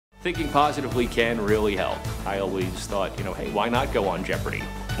Thinking positively can really help. I always thought, hey, why not go on Jeopardy?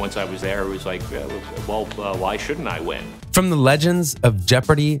 Once I was there, it was like, why shouldn't I win? From the legends of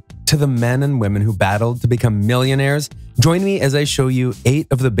Jeopardy to the men and women who battled to become millionaires, join me as I show you 8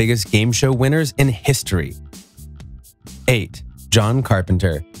 of the biggest game show winners in history. 8. John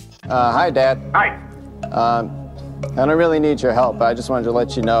Carpenter. Hi, Dad. Hi. I don't really need your help. I just wanted to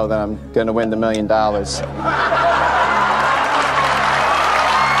let you know that I'm going to win the $1 million.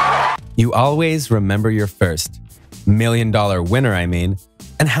 You always remember your first. $1 million winner, I mean.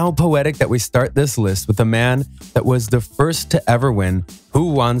 And how poetic that we start this list with a man that was the first to ever win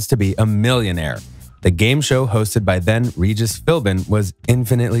Who Wants to Be a Millionaire? The game show hosted by then Richest was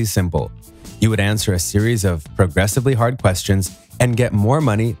infinitely simple. You would answer a series of progressively hard questions and get more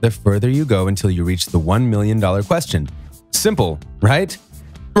money the further you go until you reach the $1 million question. Simple, right?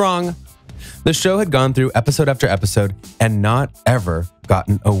 Wrong. The show had gone through episode after episode and not ever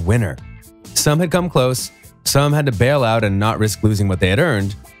gotten a winner. Some had come close, some had to bail out and not risk losing what they had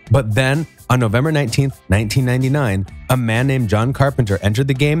earned. But then, on November 19th, 1999, a man named John Carpenter entered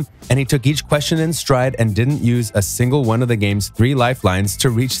the game, and he took each question in stride and didn't use a single one of the game's 3 lifelines to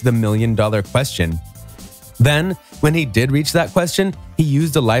reach the $1 million question. Then, when he did reach that question, he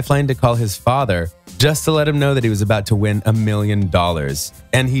used a lifeline to call his father, just to let him know that he was about to win $1 million.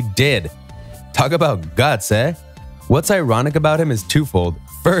 And he did. Talk about guts, eh? What's ironic about him is twofold.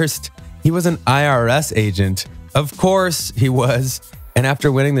 First, he was an IRS agent. Of course he was. And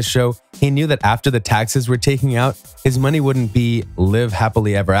after winning the show, he knew that after the taxes were taken out, his money wouldn't be live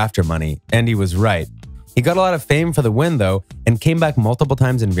happily ever after money. And he was right. He got a lot of fame for the win, though, and came back multiple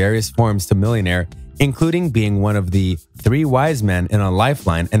times in various forms to millionaire, including being one of the 3 wise men in a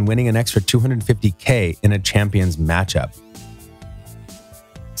lifeline and winning an extra $250K in a champions matchup.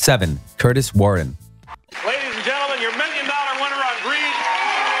 7. Curtis Warren. Ladies and gentlemen, your $1 million winner on Greed.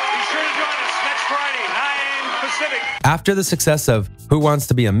 Be sure to join us next Friday, 9 Pacific. After the success of Who Wants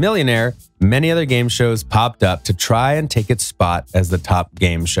to Be a Millionaire, many other game shows popped up to try and take its spot as the top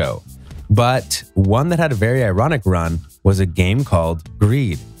game show. But one that had a very ironic run was a game called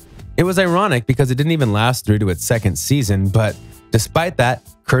Greed. It was ironic because it didn't even last through to its 2nd season, but despite that,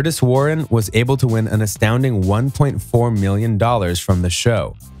 Curtis Warren was able to win an astounding $1.4 million from the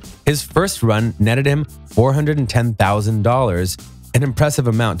show. His first run netted him $410,000, an impressive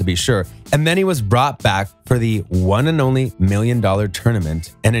amount to be sure, and then he was brought back for the one and only $1 million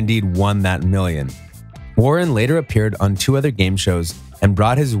tournament and indeed won that million. Warren later appeared on 2 other game shows and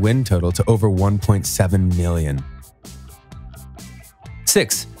brought his win total to over $1.7 million.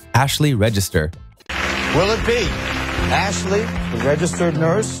 6. Ashley Register. Will it be Ashley, the registered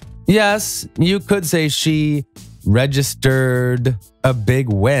nurse? Yes, you could say she registered a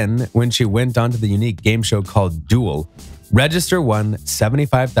big win when she went onto the unique game show called Duel. Register won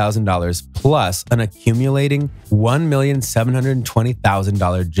 $75,000 plus an accumulating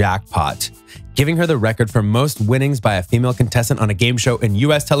 $1,720,000 jackpot, giving her the record for most winnings by a female contestant on a game show in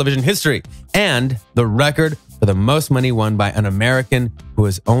U.S. television history, and the record for the most money won by an American who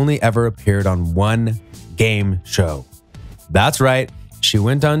has only ever appeared on one game show. That's right, she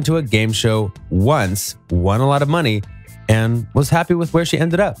went on to a game show once, won a lot of money, and was happy with where she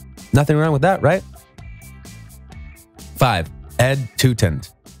ended up. Nothing wrong with that, right? 5. Ed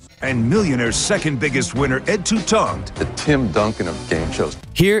Toutant. And Millionaire's second biggest winner, Ed Toutant. The Tim Duncan of game shows.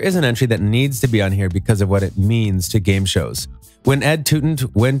 Here is an entry that needs to be on here because of what it means to game shows. When Ed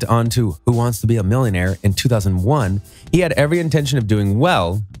Toutant went on to Who Wants to Be a Millionaire in 2001, he had every intention of doing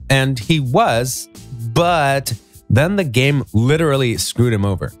well, and he was, but then the game literally screwed him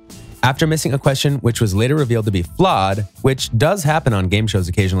over. After missing a question which was later revealed to be flawed, which does happen on game shows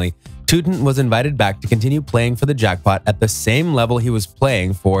occasionally, Toutant was invited back to continue playing for the jackpot at the same level he was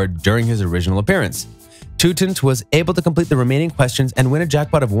playing for during his original appearance. Toutant was able to complete the remaining questions and win a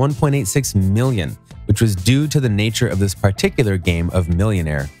jackpot of $1.86 million, which was due to the nature of this particular game of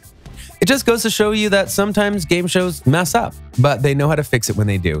Millionaire. It just goes to show you that sometimes game shows mess up, but they know how to fix it when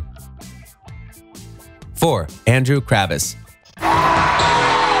they do. 4. Andrew Kravis.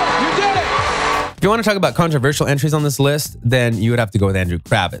 If you want to talk about controversial entries on this list, then you would have to go with Andrew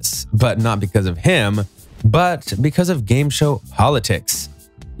Kravis, but not because of him, but because of game show politics.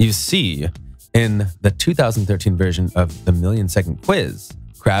 You see, in the 2013 version of the Million-Second Quiz,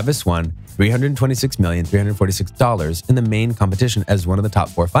 Kravis won $326,346 in the main competition as one of the top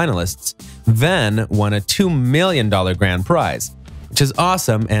 4 finalists, then won a $2 million grand prize, which is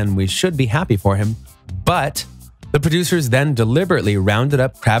awesome and we should be happy for him, but the producers then deliberately rounded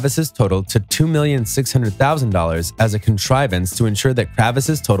up Kravis's total to $2,600,000 as a contrivance to ensure that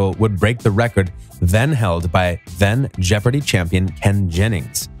Kravis's total would break the record then held by then Jeopardy champion Ken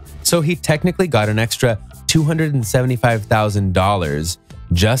Jennings. so he technically got an extra $275,000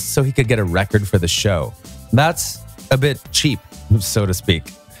 just so he could get a record for the show. That's a bit cheap, so to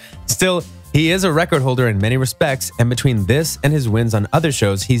speak. Still, he is a record holder in many respects, and between this and his wins on other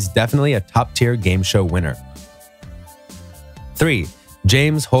shows, he's definitely a top-tier game show winner. 3.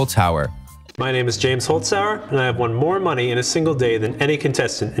 James Holzhauer. My name is James Holzhauer, and I have won more money in a single day than any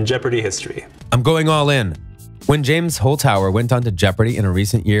contestant in Jeopardy history. I'm going all in. When James Holzhauer went on to Jeopardy in a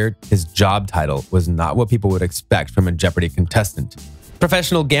recent year, his job title was not what people would expect from a Jeopardy contestant.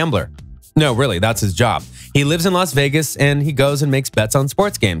 Professional gambler. No, really, that's his job. He lives in Las Vegas and he goes and makes bets on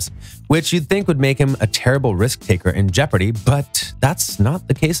sports games, which you'd think would make him a terrible risk taker in Jeopardy, but that's not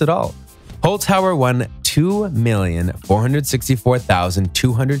the case at all. Holzhauer won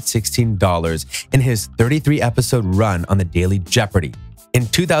 $2,464,216 in his 33-episode run on the Daily Jeopardy! In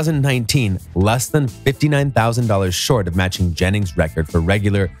 2019, less than $59,000 short of matching Jennings' record for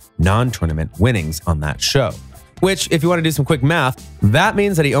regular, non-tournament winnings on that show. Which, if you want to do some quick math, that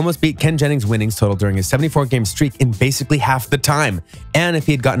means that he almost beat Ken Jennings' winnings total during his 74-game streak in basically half the time. And if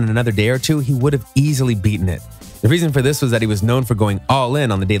he had gotten another day or two, he would have easily beaten it. The reason for this was that he was known for going all in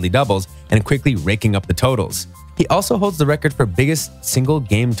on the daily doubles and quickly raking up the totals. He also holds the record for biggest single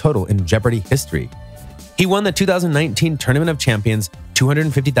game total in Jeopardy history. He won the 2019 Tournament of Champions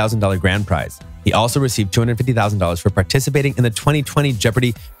 $250,000 grand prize. He also received $250,000 for participating in the 2020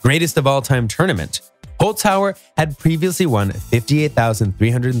 Jeopardy! Greatest of All Time tournament. Holzhauer had previously won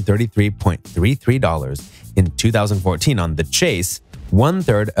 $58,333.33 in 2014 on The Chase,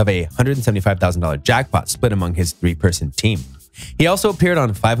 one-third of a $175,000 jackpot split among his three-person team. He also appeared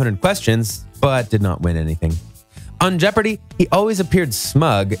on 500 Questions, but did not win anything. On Jeopardy! He always appeared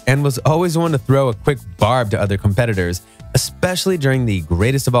smug and was always one to throw a quick barb to other competitors, especially during the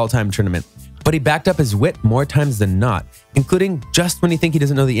Greatest of All Time tournament. But he backed up his wit more times than not, including just when you think he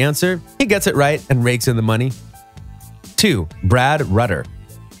doesn't know the answer, he gets it right and rakes in the money. 2. Brad Rutter.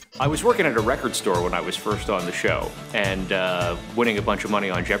 I was working at a record store when I was first on the show, and winning a bunch of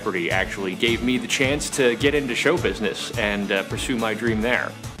money on Jeopardy! Actually gave me the chance to get into show business and pursue my dream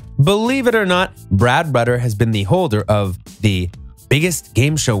there. Believe it or not, Brad Rutter has been the holder of the biggest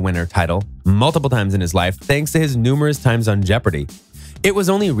game show winner title multiple times in his life, thanks to his numerous times on Jeopardy! It was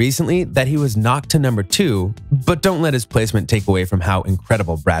only recently that he was knocked to number 2, but don't let his placement take away from how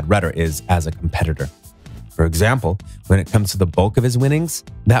incredible Brad Rutter is as a competitor. For example, when it comes to the bulk of his winnings,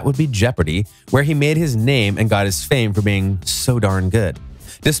 that would be Jeopardy!, where he made his name and got his fame for being so darn good.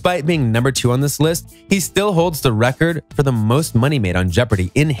 Despite being number 2 on this list, he still holds the record for the most money made on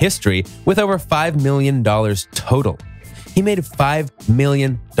Jeopardy! In history with over $5 million total. He made $5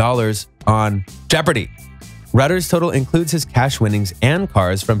 million on Jeopardy! Rutter's total includes his cash winnings and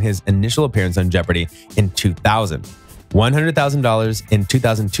cars from his initial appearance on Jeopardy! In 2000, $100,000 in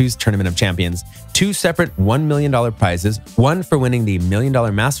 2002's Tournament of Champions, 2 separate $1 million prizes, one for winning the $1 Million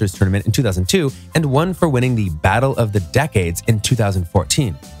Masters Tournament in 2002, and one for winning the Battle of the Decades in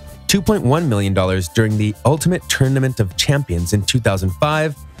 2014, $2.1 million during the Ultimate Tournament of Champions in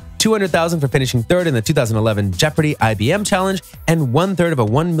 2005, $200,000 for finishing third in the 2011 Jeopardy! IBM Challenge, and one-third of a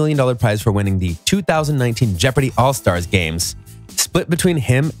 $1 million prize for winning the 2019 Jeopardy! All-Stars Games, split between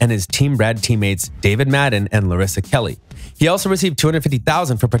him and his Team Brad teammates David Madden and Larissa Kelly. He also received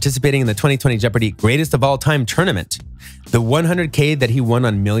 $250,000 for participating in the 2020 Jeopardy! Greatest of All Time tournament. The $100K that he won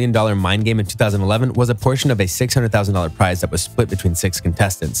on $1 Million Mind Game in 2011 was a portion of a $600,000 prize that was split between 6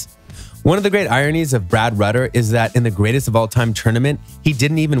 contestants. One of the great ironies of Brad Rutter is that in the Greatest of All Time tournament, he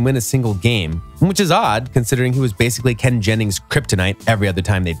didn't even win a single game, which is odd considering he was basically Ken Jennings' kryptonite every other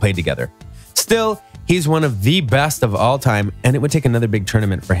time they played together. Still, he's one of the best of all time, and it would take another big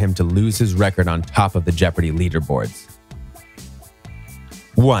tournament for him to lose his record on top of the Jeopardy! Leaderboards.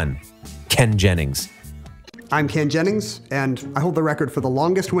 1. Ken Jennings. I'm Ken Jennings, and I hold the record for the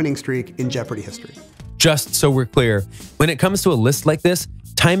longest winning streak in Jeopardy! History. Just so we're clear, when it comes to a list like this,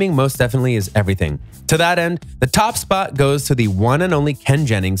 timing most definitely is everything. To that end, the top spot goes to the one and only Ken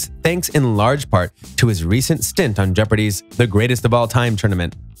Jennings, thanks in large part to his recent stint on Jeopardy's The Greatest of All Time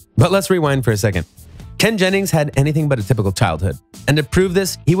tournament. But let's rewind for a second. Ken Jennings had anything but a typical childhood. And to prove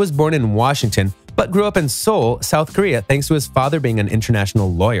this, he was born in Washington, but grew up in Seoul, South Korea, thanks to his father being an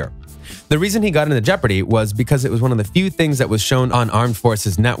international lawyer. The reason he got into Jeopardy! Was because it was one of the few things that was shown on Armed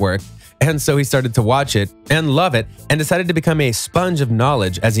Forces Network, and so he started to watch it and love it and decided to become a sponge of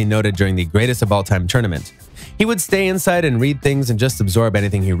knowledge, as he noted during the Greatest of All Time tournament. He would stay inside and read things and just absorb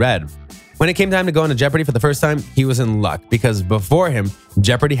anything he read. When it came time to go into Jeopardy! For the first time, he was in luck because before him,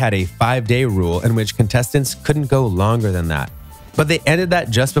 Jeopardy! Had a 5-day rule in which contestants couldn't go longer than that. But they ended that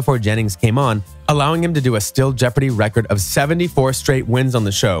just before Jennings came on, allowing him to do a Still Jeopardy record of 74 straight wins on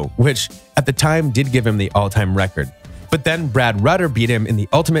the show, which at the time did give him the all-time record. But then Brad Rutter beat him in the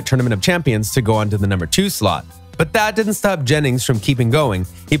Ultimate Tournament of Champions to go on to the number 2 slot. But that didn't stop Jennings from keeping going.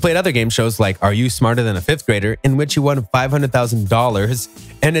 He played other game shows like Are You Smarter Than a Fifth Grader, in which he won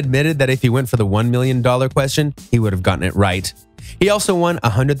 $500,000 and admitted that if he went for the $1 million question, he would have gotten it right. He also won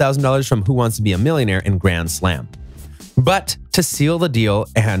 $100,000 from Who Wants to Be a Millionaire in Grand Slam. But to seal the deal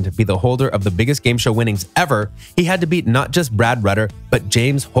and be the holder of the biggest game show winnings ever, he had to beat not just Brad Rutter, but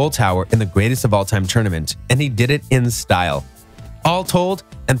James Holzhauer in the greatest of all time tournament, and he did it in style. All told,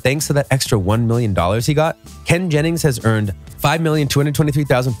 and thanks to that extra $1 million he got, Ken Jennings has earned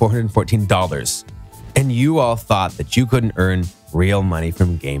 $5,223,414. And you all thought that you couldn't earn real money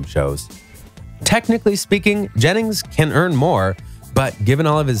from game shows. Technically speaking, Jennings can earn more, but given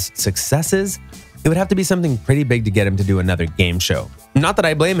all of his successes, it would have to be something pretty big to get him to do another game show. Not that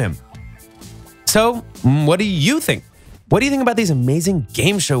I blame him. So, what do you think? What do you think about these amazing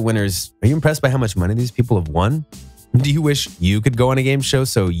game show winners? Are you impressed by how much money these people have won? Do you wish you could go on a game show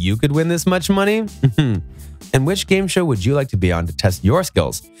so you could win this much money? And which game show would you like to be on to test your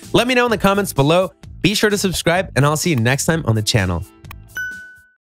skills? Let me know in the comments below. Be sure to subscribe, and I'll see you next time on the channel.